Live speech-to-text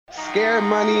Scared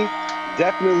money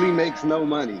definitely makes no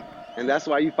money. And that's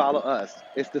why you follow us.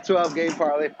 It's the 12 Game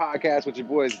Parlay podcast with your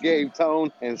boys Gabe, Tone,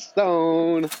 and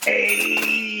Stone.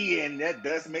 Hey, and that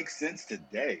does make sense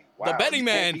today. Wow. The betting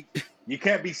man. You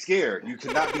can't be scared. You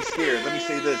cannot be scared. Let me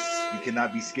say this. You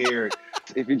cannot be scared.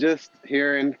 If you're just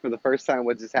hearing for the first time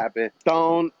what just happened,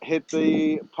 Stone hit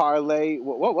the parlay.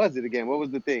 What was it again? What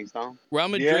was the thing, Stone? Real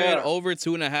Madrid over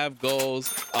 2.5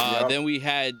 goals. Then we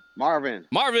had Marvin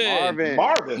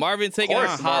taking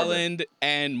on Holland,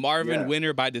 and Marvin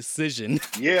winner by decision.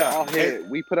 Yeah. All hit.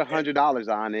 We put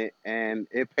 $100 on it, and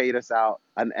it paid us out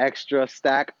an extra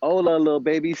stack. Ola, little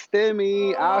baby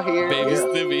Stimmy out here. Baby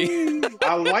Stimmy.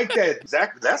 I like that.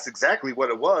 That's exactly what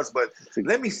it was. But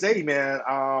let me say, man,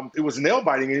 it was nail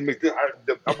biting.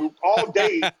 All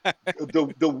day,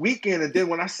 the weekend, and then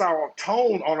when I saw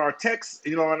Tone on our text,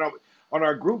 on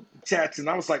our group chats, and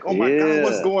I was like, oh my God,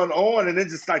 what's going on? And then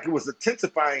just like it was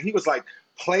intensifying. He was like,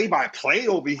 play-by-play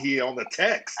over here on the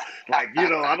text. Like,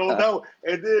 I don't know.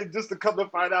 And then just to come to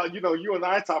find out, you and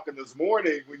I talking this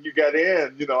morning when you got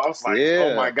in, I was like,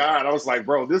 oh my God. I was like,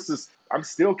 bro, I'm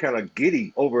still kind of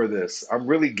giddy over this. I'm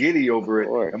really giddy over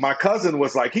it. And my cousin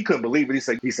was like, he couldn't believe it.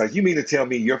 He's like, you mean to tell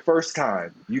me your first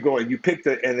time you go and you picked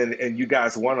it and you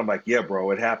guys won? I'm like, yeah,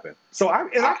 bro, it happened. So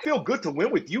I feel good to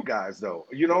win with you guys though.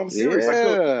 I'm serious.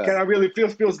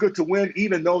 Feels good to win,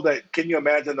 even though that, can you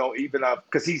imagine though, even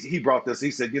because he brought this,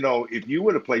 he said, if you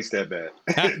would have placed that bet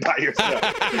by yourself.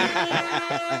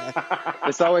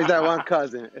 It's always that one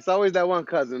cousin.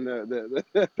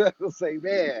 That'll say,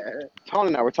 man. Tony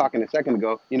and I were talking a second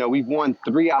ago. We've won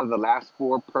 3 out of the last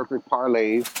 4 perfect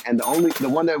parlays, and the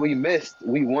one that we missed,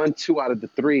 we won 2 out of the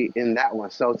 3 in that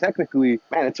one. So technically,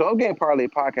 man, the 12 Game Parlay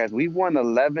podcast, we've won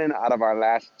 11 out of our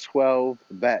last 12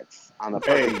 bets on the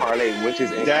perfect parlay, which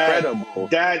is incredible.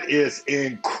 That is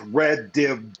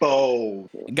incredible.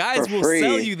 Guys will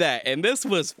sell you that, and this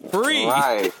was free.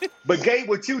 Right. But Gabe,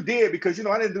 what you did, because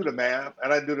I didn't do the math,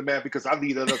 and I didn't do the math because I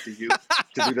leave it up to you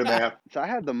to do the math. So I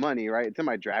had the money, right? It's in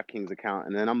my DraftKings account,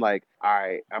 and then I'm like, all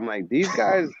right, these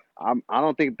guys, I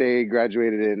don't think they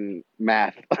graduated in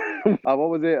math. What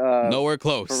was it? Nowhere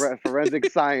close. Forensic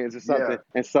science or something. Yeah.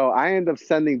 And so I end up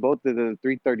sending both of them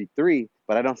 $333,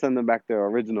 but I don't send them back their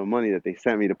original money that they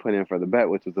sent me to put in for the bet,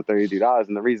 which was the $33.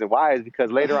 And the reason why is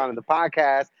because later on in the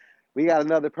podcast, we got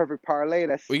another perfect parlay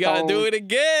we got to do it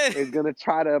again. Is going to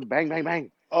try to bang, bang,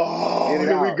 bang. Oh,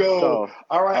 here we go. So,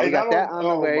 all right. we got that on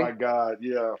the way. Oh, my God.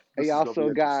 Yeah. We also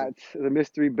got the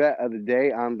mystery bet of the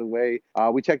day on the way.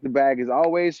 We checked the bag as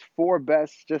always. 4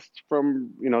 bets just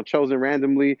from, chosen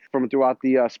randomly from throughout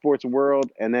the sports world.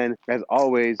 And then, as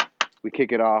always, we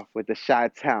kick it off with the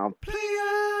Chi-Town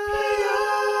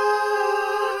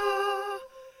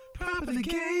Prop of the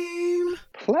game.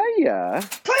 Player.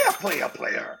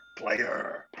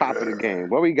 Top of the game.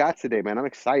 What we got today, man? I'm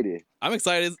excited. I'm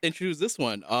excited to introduce this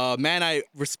one. Man, I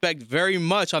respect very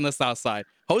much on the South Side.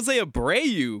 Jose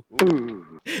Abreu.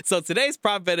 Ooh. So today's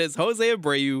prop bet is Jose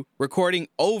Abreu recording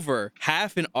over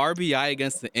half an RBI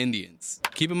against the Indians.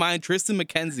 Keep in mind, Tristan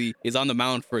McKenzie is on the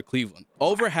mound for Cleveland.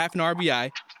 Over half an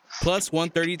RBI, plus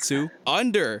 132.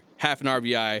 Under half an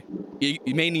RBI,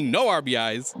 meaning no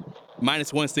RBIs,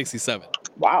 minus 167.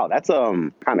 Wow, that's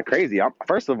kind of crazy.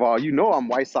 First of all, I'm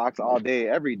White Sox all day,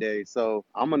 every day. So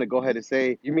I'm going to go ahead and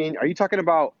say, are you talking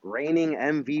about reigning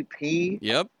MVP?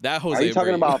 Yep, that Jose Abreu. Are you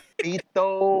talking about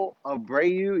Pito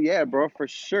Abreu? Yeah, bro, for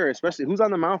sure. Especially, who's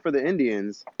on the mound for the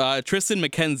Indians? Tristan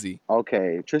McKenzie.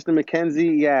 Okay, Tristan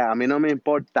McKenzie, yeah. No me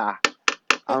importa.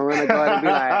 I'm going to go ahead and be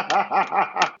like...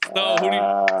 So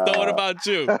what about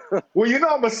you? Well,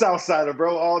 I'm a Southsider,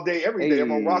 bro, all day, every day. I'm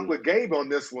going to rock with Gabe on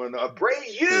this one.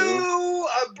 Abreu!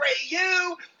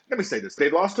 Let me say this. They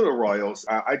lost to the Royals.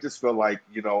 I just feel like,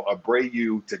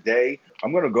 Abreu today.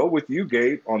 I'm going to go with you,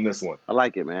 Gabe, on this one. I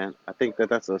like it, man. I think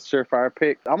that's a surefire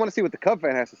pick. I want to see what the Cub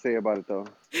fan has to say about it, though.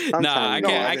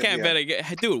 I can't bet again.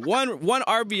 Dude, one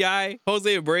RBI,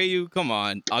 Jose Abreu, come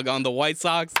on. On the White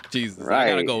Sox, Jesus, right.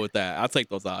 I got to go with that. I'll take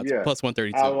those odds. Yeah. Plus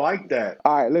 132. I like that.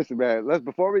 All right, listen, man.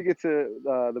 Before we get to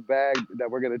the bag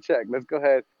that we're going to check, let's go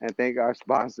ahead and thank our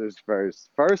sponsors first.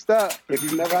 First up, if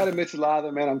you've never had a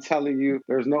michelada, man, I'm telling you,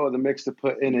 there's no other mix to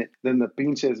put in it than the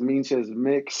Pinches Minches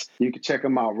mix. You can check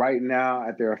them out right now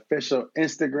at their official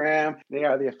Instagram. They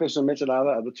are the official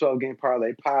michelada of the 12 Game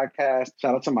Parlay podcast.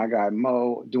 Shout out to my guy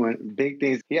Mo, doing big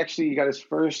things. He actually got his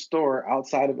first store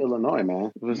outside of Illinois,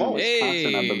 man. It was in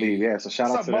Wisconsin, I believe. Yeah, so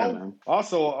shout out to them, man.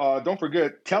 Also, don't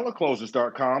forget,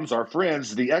 teleclosers.com's our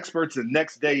friends, the experts in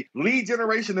next day lead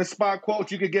generation and spot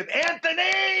quotes. You can get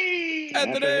Anthony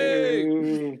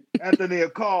a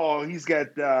call.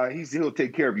 He'll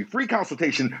take care therapy. Free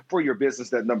consultation for your business.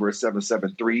 That number is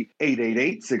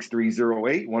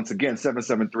 773-888-6308. Once again,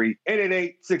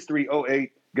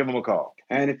 773-888-6308. Give them a call.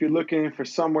 And if you're looking for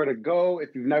somewhere to go,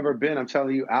 if you've never been, I'm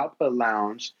telling you, Output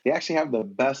Lounge, they actually have the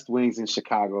best wings in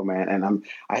Chicago, man. And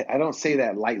I don't say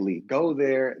that lightly. Go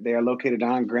there. They are located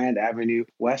on Grand Avenue,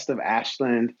 west of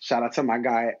Ashland. Shout out to my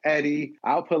guy, Eddie.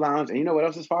 Output Lounge. And you know what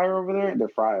else is fire over there? The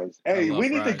fries. Hey, we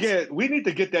need fries.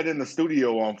 to get that in the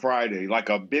studio on Friday, like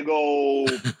a big old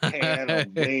pan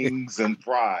of wings and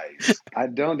fries. I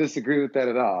don't disagree with that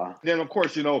at all. Then, of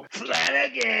course,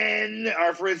 Flanagan,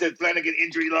 our friends at Flanagan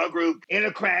Injury Law Group, in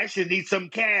a crash and need some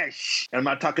cash. I'm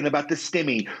not talking about the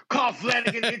STEMI. Call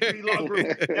Flanagan Injury Law Group,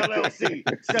 LLC,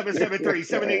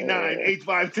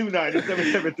 773-789-8529 and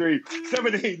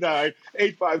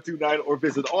 773-789-8529, or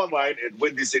visit online at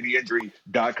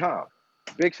WindyCityInjury.com.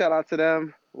 Big shout out to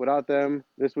them. Without them,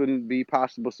 this wouldn't be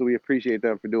possible, so we appreciate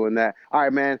them for doing that. All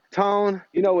right, man. Tone,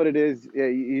 you know what it is. Yeah,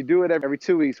 you do it every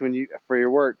 2 weeks for your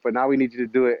work, but now we need you to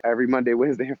do it every Monday,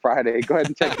 Wednesday, and Friday. Go ahead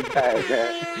and check the bag,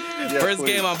 man. First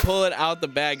game I'm pulling out the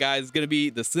bag, guys, is going to be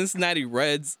the Cincinnati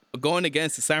Reds going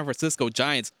against the San Francisco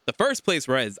Giants. The first place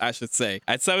Reds, I should say.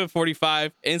 At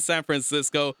 7:45 in San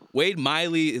Francisco, Wade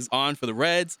Miley is on for the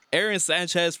Reds. Aaron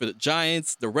Sanchez for the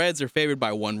Giants. The Reds are favored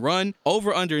by 1 run.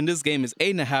 Over-under in this game is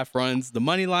 8.5 runs. The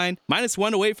money line,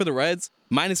 -108 for the Reds,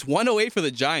 -108 for the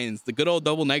Giants. The good old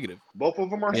double negative. Both of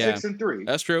them are 6-3.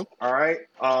 That's true. All right.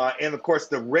 And, of course,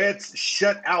 the Reds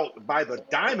shut out by the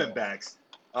Diamondbacks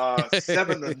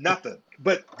 7-0.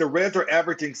 But the Reds are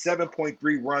averaging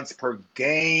 7.3 runs per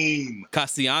game.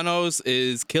 Castellanos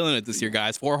is killing it this year,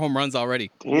 guys. 4 home runs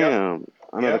already. Damn.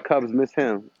 I know the Cubs miss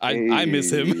him. I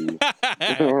miss him.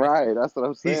 Right, that's what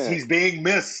I'm saying. He's being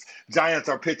missed. Giants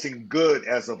are pitching good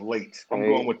as of late. I'm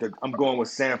going with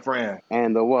San Fran.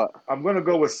 And the what? I'm going to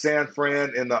go with San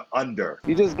Fran in the under.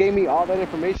 You just gave me all that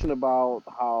information about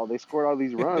how they scored all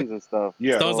these runs and stuff.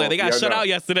 Yeah. Stone's like, they got shut out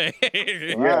yesterday.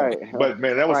 Right. But,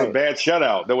 man, that was a bad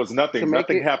shutout. There was nothing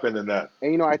happened in that.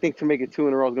 And, I think to make it 2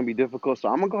 in a row is going to be difficult. So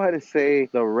I'm going to go ahead and say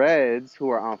the Reds,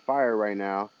 who are on fire right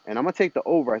now, and I'm going to take the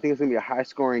over. I think it's going to be a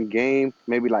high-scoring game,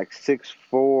 maybe like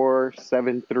 6-4,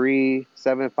 7-3,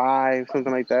 7-5,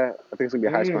 something like that. I think it's going to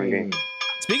be a high-scoring game.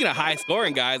 Speaking of high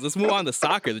scoring, guys, let's move on to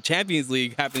soccer. The Champions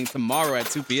League happening tomorrow at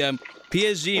 2 p.m.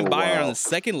 PSG and Bayern on the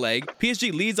second leg.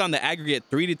 PSG leads on the aggregate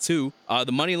 3-2.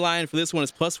 The money line for this one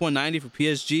is +190 for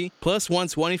PSG,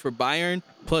 +120 for Bayern,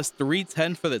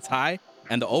 +310 for the tie,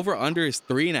 and the over-under is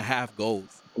 3.5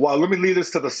 goals. Well, let me leave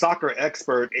this to the soccer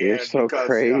expert. You're so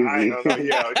crazy.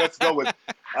 Let's go with.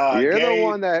 You're the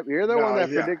one that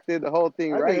predicted the whole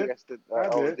thing right yesterday. I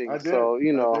did. So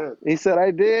he said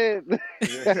I did. I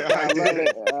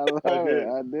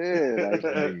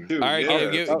did. All right,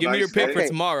 give me your pick for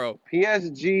tomorrow.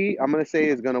 PSG, I'm gonna say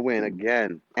is gonna win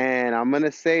again, and I'm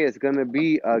gonna say it's gonna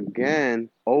be again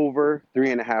over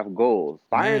 3.5 goals.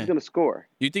 Bayern's gonna score.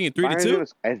 You thinking 3-2?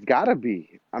 It's gotta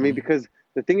be. I mean, because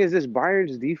the thing is, this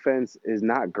Bayern's defense is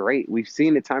not great. We've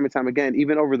seen it time and time again,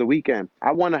 even over the weekend.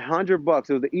 I won $100.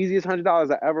 It was the easiest $100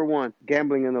 I ever won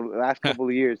gambling in the last couple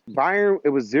of years. Bayern, it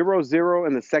was 0-0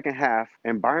 in the second half,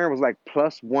 and Bayern was like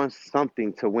 +1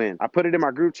 something to win. I put it in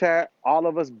my group chat. All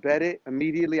of us bet it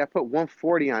immediately. I put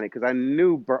 140 on it because I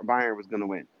knew Bayern was going to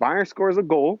win. Bayern scores a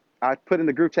goal. I put in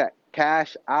the group chat,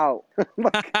 cash out.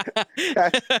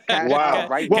 cash wow. out,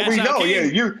 right? Well, we know,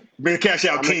 you've been cash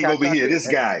out king over here, this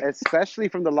guy. Especially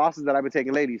from the losses that I've been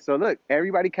taking lately. So look,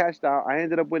 everybody cashed out. I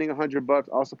ended up winning $100.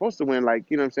 I was supposed to win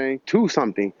 2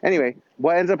 something. Anyway,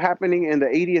 what ends up happening in the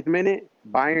 80th minute?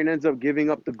 Bayern ends up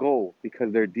giving up the goal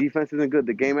because their defense isn't good.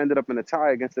 The game ended up in a tie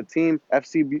against a team,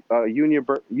 FC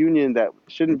Union, that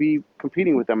shouldn't be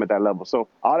competing with them at that level. So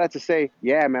all that to say,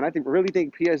 yeah, man, I really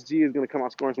think PSG is going to come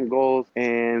out scoring some goals,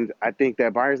 and I think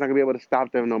that Bayern's not going to be able to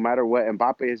stop them no matter what.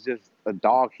 Mbappe is just a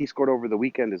dog. He scored over the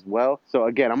weekend as well. So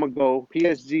again, I'm going to go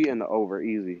PSG and the over,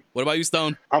 easy. What about you,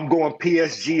 Stone? I'm going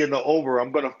PSG and the over.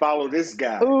 I'm going to follow this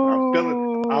guy.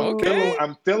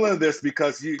 I'm feeling this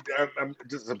because I'm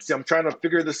trying to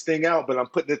figure this thing out, but I'm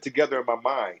putting it together in my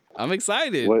mind. I'm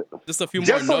excited. What? Just a few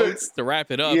more notes to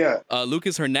wrap it up. Yeah.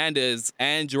 Lucas Hernandez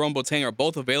and Jerome Boateng are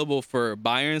both available for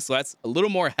Bayern, so that's a little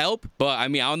more help. But I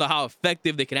don't know how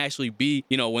effective they can actually be,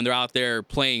 when they're out there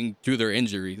playing through their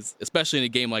injuries, especially in a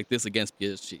game like this against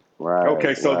PSG. Right.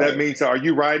 Okay, so that means, are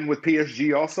you riding with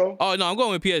PSG also? Oh no, I'm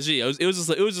going with PSG. It was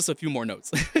just a few more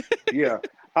notes. Yeah.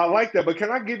 I like that, but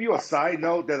can I give you a side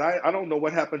note that I don't know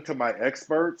what happened to my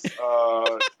experts?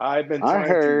 I've been trying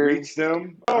to reach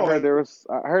them. I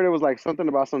heard it was like something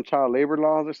about some child labor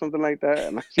laws or something like that,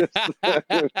 and I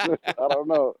don't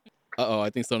know. I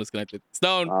think Stone is connected.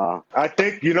 Stone. I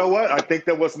think, you know what? I think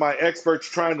that was my experts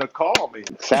trying to call me.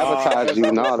 Sabotage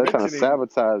you. No, they're trying to mentioning-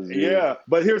 sabotage you. Yeah,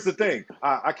 but here's the thing.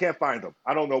 I can't find them.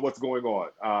 I don't know what's going on.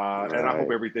 And I hope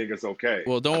Right. everything is okay.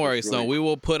 Well, don't worry, Stone. really- We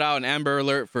will put out an Amber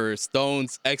Alert for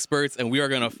Stone's experts, and we are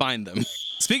going to find them.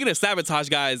 Speaking of sabotage,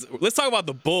 guys, let's talk about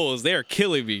the Bulls. They are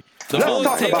killing me. The Let's Bulls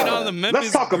talk taking about on it. the Memphis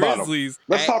Let's talk about 'em. Grizzlies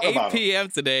Let's at talk 8 about 'em. p.m.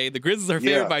 today. The Grizzlies are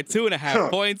favored Yeah. by 2.5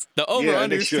 points. The Yeah, and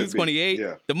over-under they is should be. 228.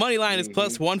 Yeah. The money line is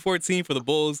plus 114 for the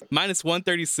Bulls, minus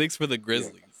 136 for the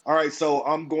Grizzlies. All right, so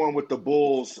I'm going with the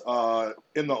Bulls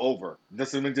in the over.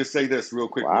 Let me just say this real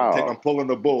quick. Wow. I'm pulling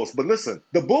the Bulls. But listen,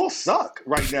 the Bulls suck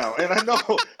right now. And I know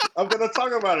I'm going to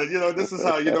talk about it. You know, this is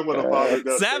how you know when a father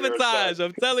does Sabotage,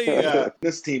 I'm telling you. Yeah,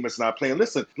 this team is not playing.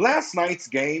 Listen, last night's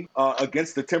game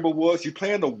against the Timberwolves, you're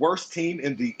playing the worst team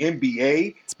in the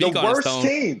NBA. Speak the on it, worst Stone.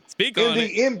 team Speak in on the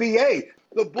it. NBA.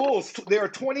 The Bulls, they are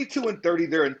 22-30.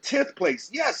 They're in 10th place.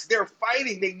 Yes, they're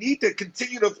fighting. They need to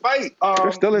continue to fight.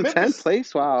 They're still in Memphis- 10th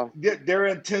place. Wow. They're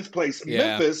in 10th place.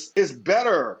 Yeah. Memphis is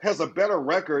better, has a better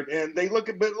record, and they're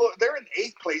in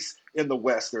 8th place in the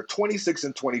West. They're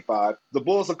 26-25. The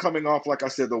Bulls are coming off, like I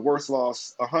said, the worst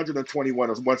loss, 121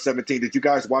 or 117. Did you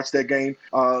guys watch that game?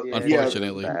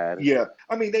 Unfortunately. Yeah.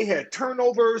 I mean, they had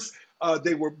turnovers.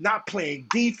 They were not playing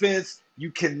defense. You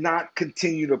cannot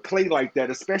continue to play like that,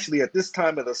 especially at this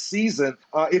time of the season,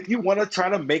 if you want to try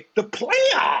to make the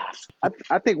playoffs.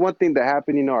 I think one thing that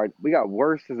happened, we got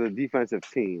worse as a defensive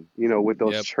team, with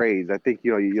those trades. I think, we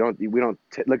don't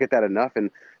look at that enough. And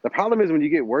the problem is when you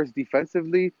get worse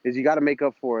defensively is you got to make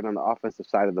up for it on the offensive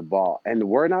side of the ball. And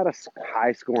we're not a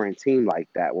high-scoring team like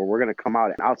that where we're going to come out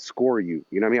and outscore you.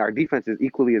 You know what I mean? Our defense is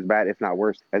equally as bad, if not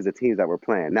worse, as the teams that we're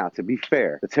playing. Now, to be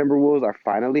fair, the Timberwolves are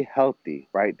finally healthy,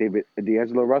 right?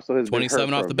 D'Angelo Russell has been 27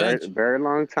 hurt off for the a very, bench. very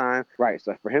long time. Right.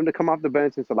 So for him to come off the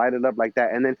bench and to light it up like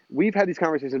that. And then we've had these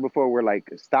conversations before where like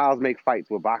styles make fights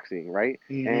with boxing, right?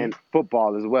 Mhm. And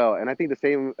football as well. And I think the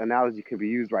same analogy can be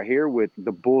used right here with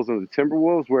the Bulls and the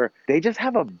Timberwolves, where they just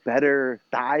have a better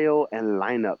style and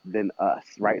lineup than us,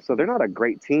 right? So they're not a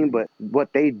great team, but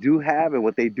what they do have and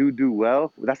what they do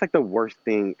well, that's like the worst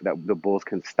thing that the Bulls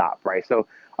can stop, right? So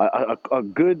a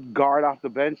good guard off the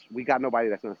bench, we got nobody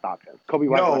that's going to stop him. Kobe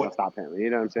White's not going to stop him.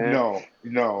 You know what I'm saying?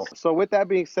 No. So with that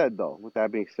being said,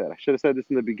 I should have said this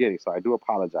in the beginning, so I do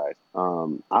apologize.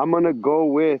 I'm going to go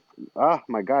with,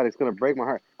 my God, it's going to break my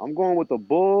heart. I'm going with the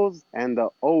Bulls and the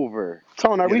over.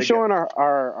 Tone, are we showing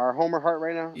our Homer heart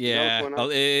right now? Yeah,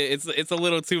 it's a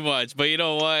little too much, but you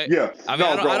know what? Yeah. I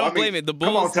don't blame it. The come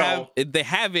Bulls on, they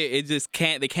have it. It just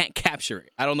they can't capture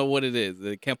it. I don't know what it is.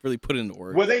 They can't really put it into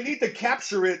words. Well, they need to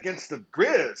capture it against the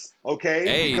Grizz, okay?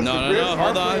 Hey, Because no, the Grizz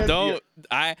hold are on, playing- don't.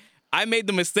 I made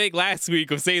the mistake last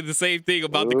week of saying the same thing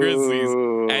about the Grizzlies,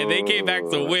 and they came back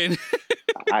to win.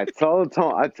 I told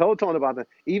Tone about that.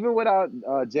 Even without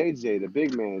JJ, the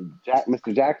big man,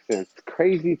 Mr. Jackson, it's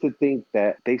crazy to think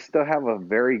that they still have a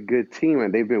very good team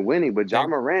and they've been winning. But John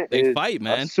Morant is fight,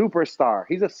 man. a superstar.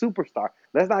 He's a superstar.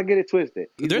 Let's not get it twisted.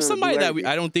 There's somebody that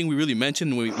I don't think we really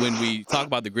mentioned when we talk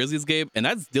about the Grizzlies game, and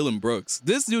that's Dylan Brooks.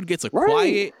 This dude gets a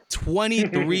quiet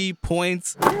 23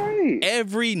 points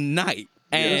every night.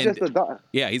 And he's just a dog.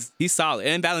 Yeah, he's solid.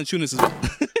 And Valanciunas as well.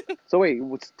 So wait,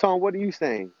 Tom, what are you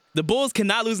saying? The Bulls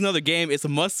cannot lose another game. It's a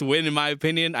must win, in my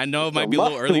opinion. I know it might be a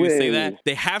little early to say that.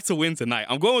 They have to win tonight.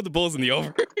 I'm going with the Bulls in the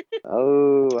over.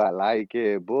 Oh, I like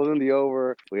it. Bulls in the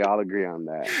over. We all agree on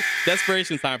that.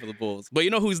 Desperation time for the Bulls. But you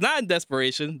know who's not in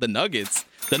desperation? The Nuggets.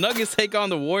 The Nuggets take on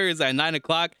the Warriors at 9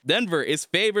 o'clock. Denver is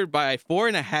favored by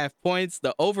 4.5 points.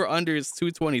 The over-under is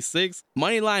 226.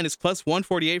 Money line is plus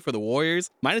 148 for the Warriors,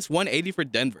 minus 180 for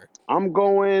Denver. I'm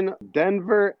going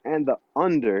Denver and the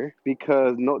under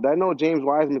because no James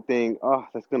Wiseman thing,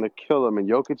 that's going to kill him. And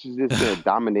Jokic is just going to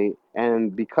dominate.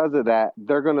 And because of that,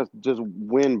 they're going to just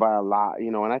win by a lot,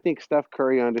 And I think Steph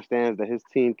Curry understands that his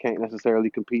team can't necessarily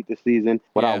compete this season.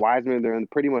 Without Wiseman, they're in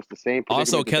pretty much the same position.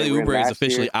 Also, Kelly Oubre is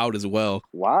officially out as well.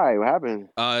 Why? What happened?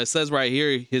 It says right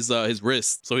here his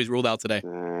wrist, so he's ruled out today.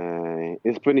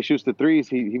 It's when he shoots the threes,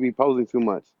 he be posing too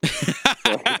much.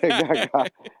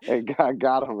 It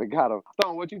got him.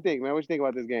 Stone, what you think, man? What you think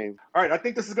about this game? All right, I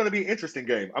think this is going to be an interesting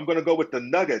game. I'm going to go with the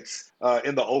Nuggets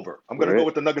in the over. I'm going to go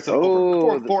with the Nuggets in the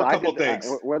over for a couple things.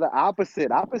 We're the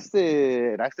opposite. I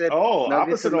said Nuggets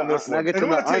opposite on this one. Nuggets in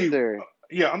the under.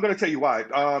 I'm going to tell you why.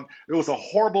 It was a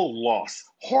horrible loss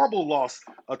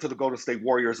to the Golden State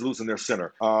Warriors, losing their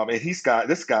center. And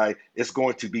this guy is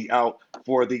going to be out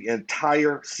for the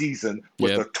entire season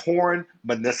with a torn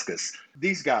meniscus.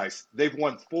 These guys, they've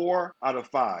won 4 out of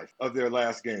 5 of their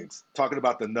last games. Talking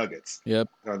about the Nuggets. Yep.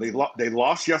 They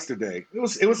lost yesterday. It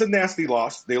was a nasty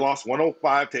loss. They lost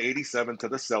 105-87 to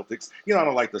the Celtics. You know, I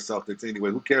don't like the Celtics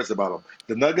anyway. Who cares about them?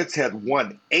 The Nuggets had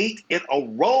won 8 in a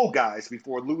row, guys,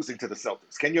 before losing to the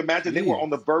Celtics. Can you imagine? They were on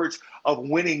the verge of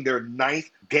winning their 9th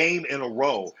game in a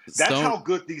row. That's how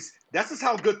good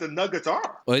the Nuggets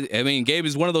are. I mean, Gabe,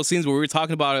 is one of those scenes where we were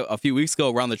talking about it a few weeks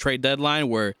ago around the trade deadline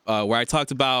where I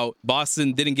talked about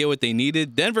Boston didn't get what they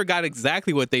needed. Denver got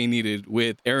exactly what they needed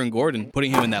with Aaron Gordon,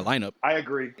 putting him in that lineup. I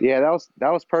agree. Yeah,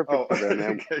 that was perfect for them,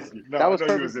 man. No, that was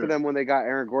perfect for them when they got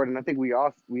Aaron Gordon. I think we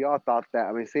all thought that.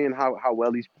 I mean, seeing how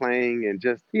well he's playing and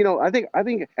just, you know, I think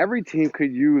every team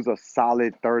could use a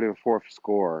solid 3rd and 4th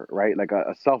scorer, right? Like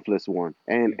a selfless one.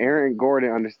 And Aaron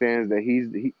Gordon understands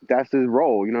that that's his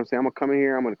role. You know what I'm saying? I'm gonna come in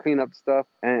here, I'm gonna clean up stuff,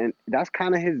 and that's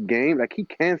kind of his game. Like, he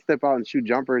can step out and shoot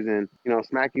jumpers and, you know,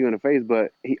 smack you in the face,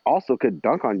 but he also could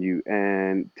dunk on you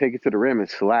and take it to the rim and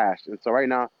slash. And so right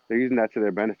now they're using that to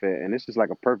their benefit, and it's just like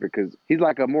a perfect, because he's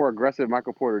like a more aggressive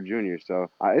Michael Porter Jr.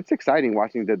 So it's exciting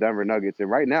watching the Denver Nuggets.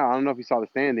 And right now, I don't know if you saw the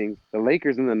standings, the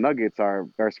Lakers and the Nuggets are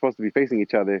supposed to be facing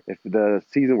each other. If the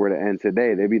season were to end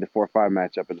today, they'd be the 4-5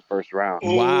 matchup in the first round.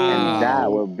 Wow. And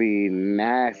that would be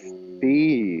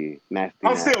nasty.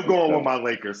 I'm still going with my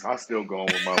Lakers. Now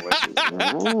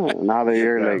that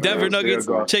you're Lakers. Denver Nuggets,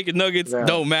 chicken nuggets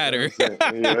don't matter.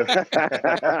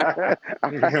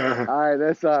 All right,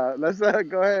 let's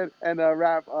go ahead and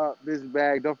wrap up this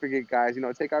bag. Don't forget, guys, you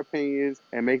know, take our opinions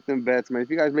and make them bets, man. If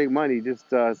you guys make money, just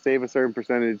save a certain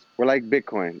percentage. We're like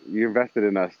Bitcoin. You invested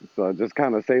in us, so just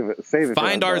kind of save it.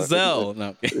 Find our Zelle.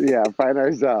 No. Yeah, find our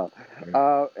Zelle.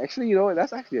 Actually, you know what?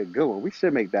 That's actually a good one. We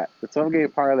should make that the 12-game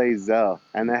parlay Zelle,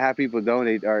 and then have people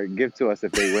donate or give to us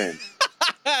if they win.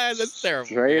 That's terrible.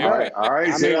 Straight all up.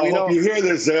 right, Zelle. I hope you hear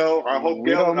this, Zelle. I hope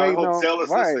Zelle is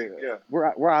listening. Yeah.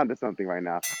 We're on to something right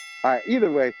now. All right,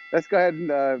 either way, let's go ahead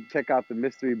and check out the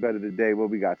mystery bet of the day.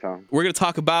 What we got, Tom? We're going to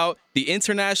talk about the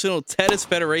International Tennis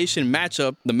Federation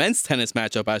matchup, the men's tennis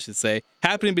matchup, I should say,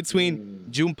 happening between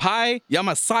Junpei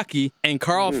Yamasaki and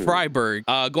Carl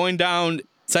Freiberg, going down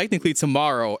technically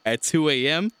tomorrow at 2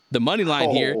 a.m. The money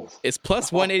line here is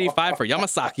plus 185 for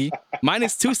Yamasaki,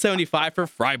 minus 275 for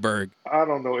Freiberg. I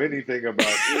don't know anything about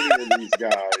any of these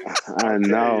guys. I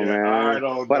know, man. I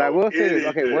don't but know I will say this.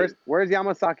 anything. Okay, where's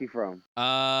Yamasaki from?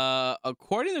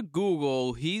 According to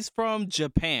Google, he's from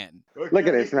Japan. Okay. Look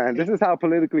at this, man. This is how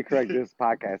politically correct this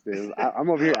podcast is. I'm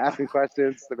over here asking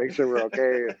questions to make sure we're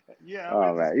okay. Yeah.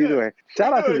 Oh, man. Either way,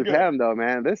 shout out to Japan, though,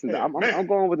 man. Listen, I'm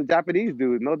going with the Japanese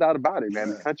dude. No doubt about it, man.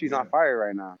 The country's on fire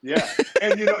right now. Yeah.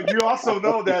 And, you know, you also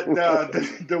know that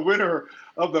the winner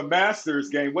of the Masters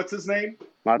game, what's his name?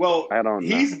 I don't know.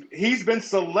 He's been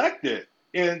selected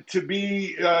to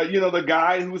be, the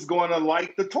guy who's going to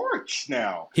light the torch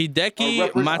now.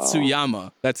 Hideki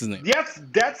Matsuyama. That's his name. Yes,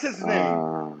 that's his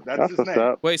name. That's his what's name.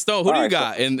 up. Wait, Stone, who do you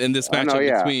got in this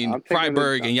matchup between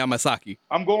Freiberg and Yamasaki?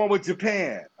 I'm going with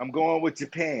Japan.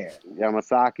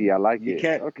 Yamasaki, I like You it.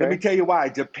 can't. Okay. Let me tell you why.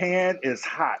 Japan is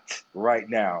hot right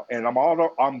now, and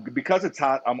because it's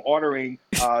hot. I'm ordering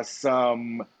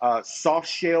some soft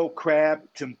shell crab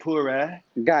tempura.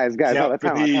 Guys, hold on,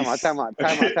 time out.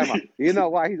 Japanese. You know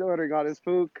why he's ordering all this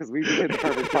food? Because we did the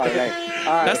perfect parlay. All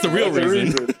right, That's the real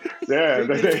reason. Yeah,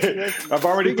 I've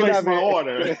already placed my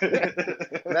order.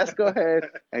 Let's go ahead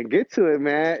and get to it,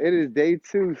 man. It is day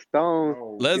 2,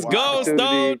 Stone. Let's go,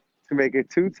 Stone. To make it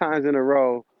 2 times in a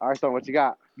row. All right, Stone, what you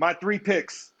got? My 3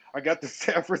 picks. I got the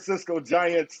San Francisco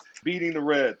Giants beating the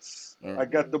Reds. I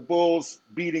got the Bulls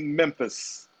beating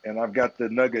Memphis. And I've got the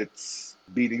Nuggets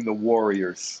beating the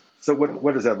Warriors. So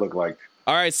what does that look like?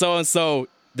 All right, so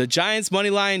the Giants money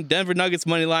line, Denver Nuggets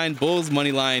money line, Bulls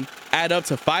money line add up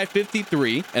to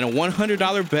 $553, and a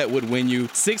 $100 bet would win you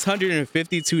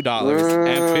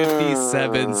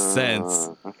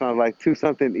 $652.57. That sounds like 2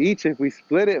 something each if we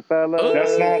split it, fella.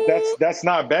 That's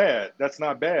not bad. That's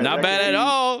not bad. Not bad at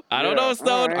all. I don't know,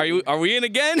 Stone. Right. Are we in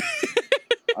again?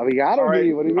 We gotta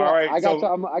be. What do you mean? All right, I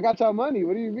got y'all money.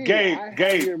 What do you mean? Gabe.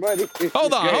 Your money.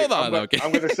 Hold on. Okay.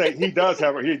 I'm going to say he does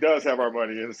have our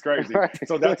money, and it's crazy. Right.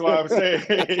 So that's why I'm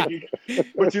saying.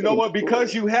 But you know what?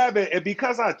 Because you have it, and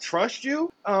because I trust you,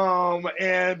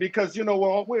 and because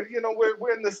we're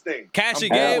in this thing. Cash it,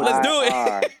 Gabe. Let's do it. All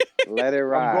right. Let it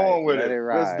ride. I'm going with Let it. it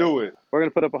ride. Let's do it. We're going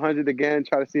to put up 100 again,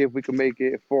 try to see if we can make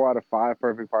it 4 out of 5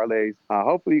 perfect parlays.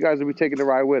 Hopefully you guys will be taking the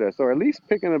ride with us, or at least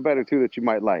picking a bet or 2 that you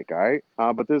might like, all right?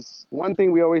 But there's one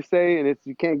thing we always say, and it's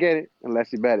you can't get it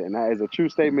unless you bet it, and that is a true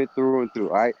statement through and through,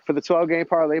 all right? For the 12-Game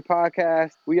Parlay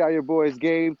Podcast, we are your boys,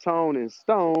 Gabe, Tone, and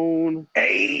Stone.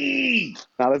 Hey!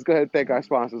 Now let's go ahead and thank our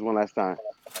sponsors one last time.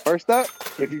 First up,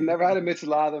 if you've never had a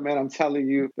michelada, man, I'm telling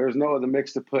you, there's no other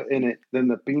mix to put in it than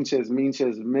the Pinches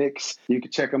Minches mix. You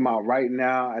can check them out right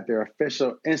now at their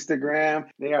official Instagram.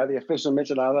 They are the official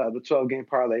michelada of the 12 Game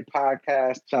Parlay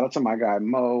podcast. Shout out to my guy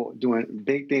Mo, doing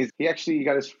big things. He actually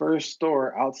got his first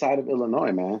store outside of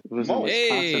Illinois, man. It was in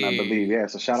Wisconsin, I believe. Yeah,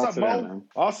 so shout out to them, man.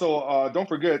 Also, don't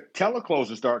forget,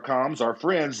 teleclosers.com's our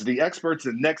friends, the experts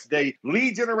in next day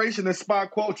lead generation and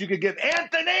spot quotes. You can give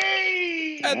Anthony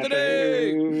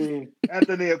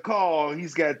a call.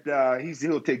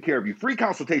 He'll take care of you. Free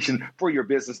consultation for your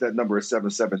business. That number is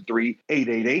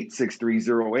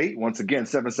 773-888-6308. Once again,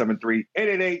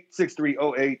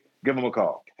 773-888-6308. Give him a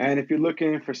call. And if you're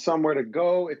looking for somewhere to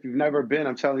go, if you've never been,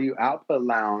 I'm telling you, Output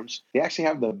Lounge, they actually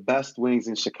have the best wings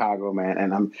in Chicago, man.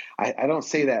 And I don't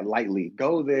say that lightly.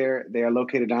 Go there. They are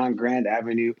located on Grand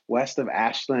Avenue, west of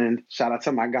Ashland. Shout out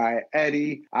to my guy,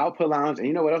 Eddie. Output Lounge. And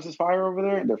you know what else is fire over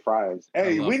there? The fries.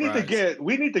 Hey, we need to get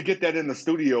that in the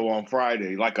studio on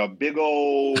Friday, like a big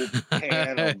old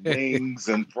pan of wings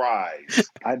and fries.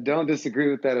 I don't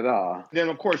disagree with that at all. Then,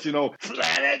 of course,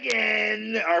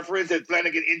 Flanagan, our friends at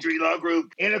Flanagan Injury Law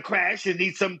Group, in a crash and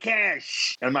need some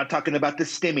cash. I'm not talking about the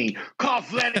STEMI. Call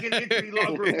Flanagan Injury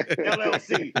Law Group,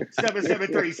 LLC,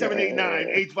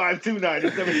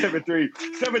 773-789-8529,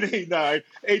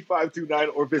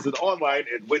 773-789-8529, or visit online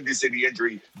at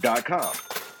WindyCityInjury.com.